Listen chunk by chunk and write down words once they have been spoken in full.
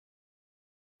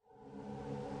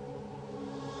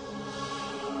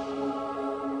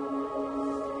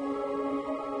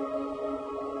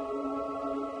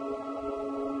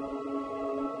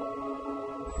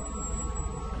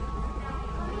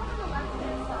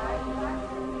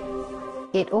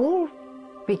It all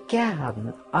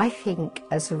began, I think,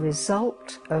 as a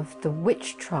result of the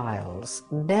witch trials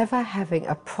never having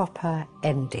a proper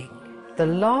ending. The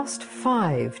last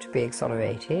 5 to be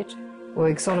exonerated were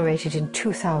exonerated in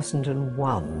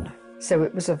 2001. So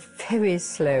it was a very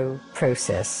slow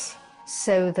process.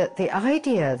 So that the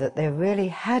idea that there really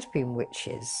had been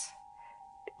witches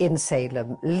in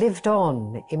Salem lived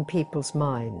on in people's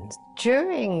minds.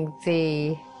 During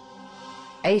the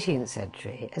 18th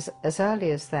century, as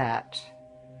early as that,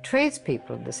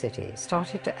 tradespeople in the city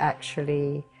started to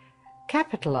actually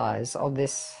capitalize on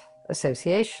this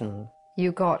association.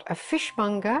 You got a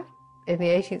fishmonger in the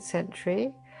 18th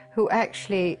century who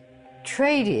actually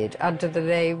traded under the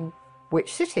name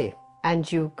Witch City. And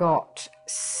you got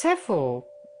several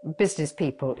business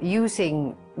people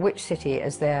using Witch City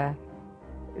as their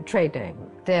trade name.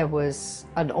 There was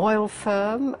an oil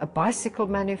firm, a bicycle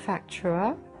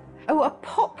manufacturer, a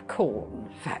popcorn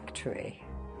factory.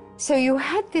 So you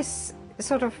had this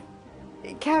sort of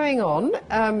carrying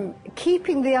on,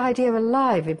 keeping the idea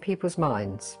alive in people's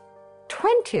minds.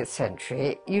 20th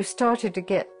century, you started to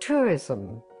get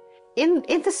tourism. In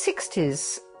the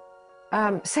 60s,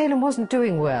 Salem wasn't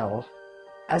doing well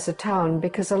as a town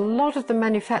because a lot of the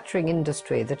manufacturing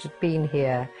industry that had been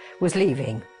here was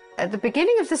leaving. At the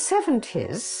beginning of the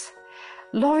 70s,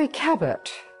 Laurie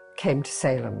Cabot came to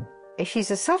Salem.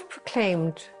 She's a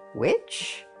self-proclaimed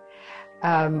witch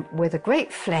with a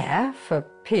great flair for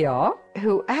PR,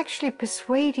 who actually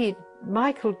persuaded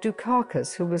Michael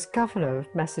Dukakis, who was governor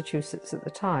of Massachusetts at the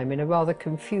time, in a rather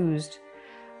confused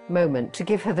moment, to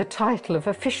give her the title of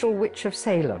Official Witch of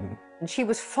Salem. And she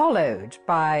was followed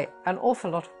by an awful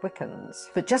lot of Wiccans.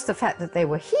 But just the fact that they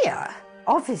were here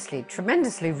obviously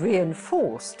tremendously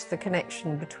reinforced the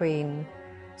connection between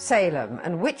Salem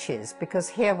and witches, because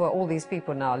here were all these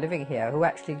people now living here who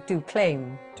actually do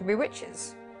claim to be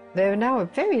witches. They're now a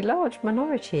very large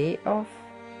minority of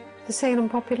the Salem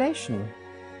population.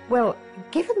 Well,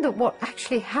 given that what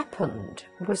actually happened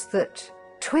was that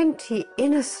 20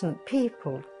 innocent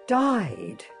people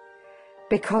died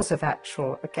because of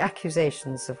actual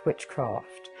accusations of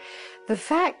witchcraft, the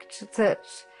fact that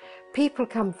people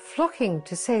come flocking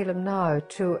to Salem now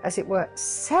to, as it were,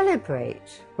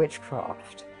 celebrate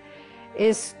witchcraft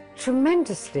is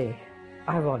tremendously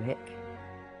ironic.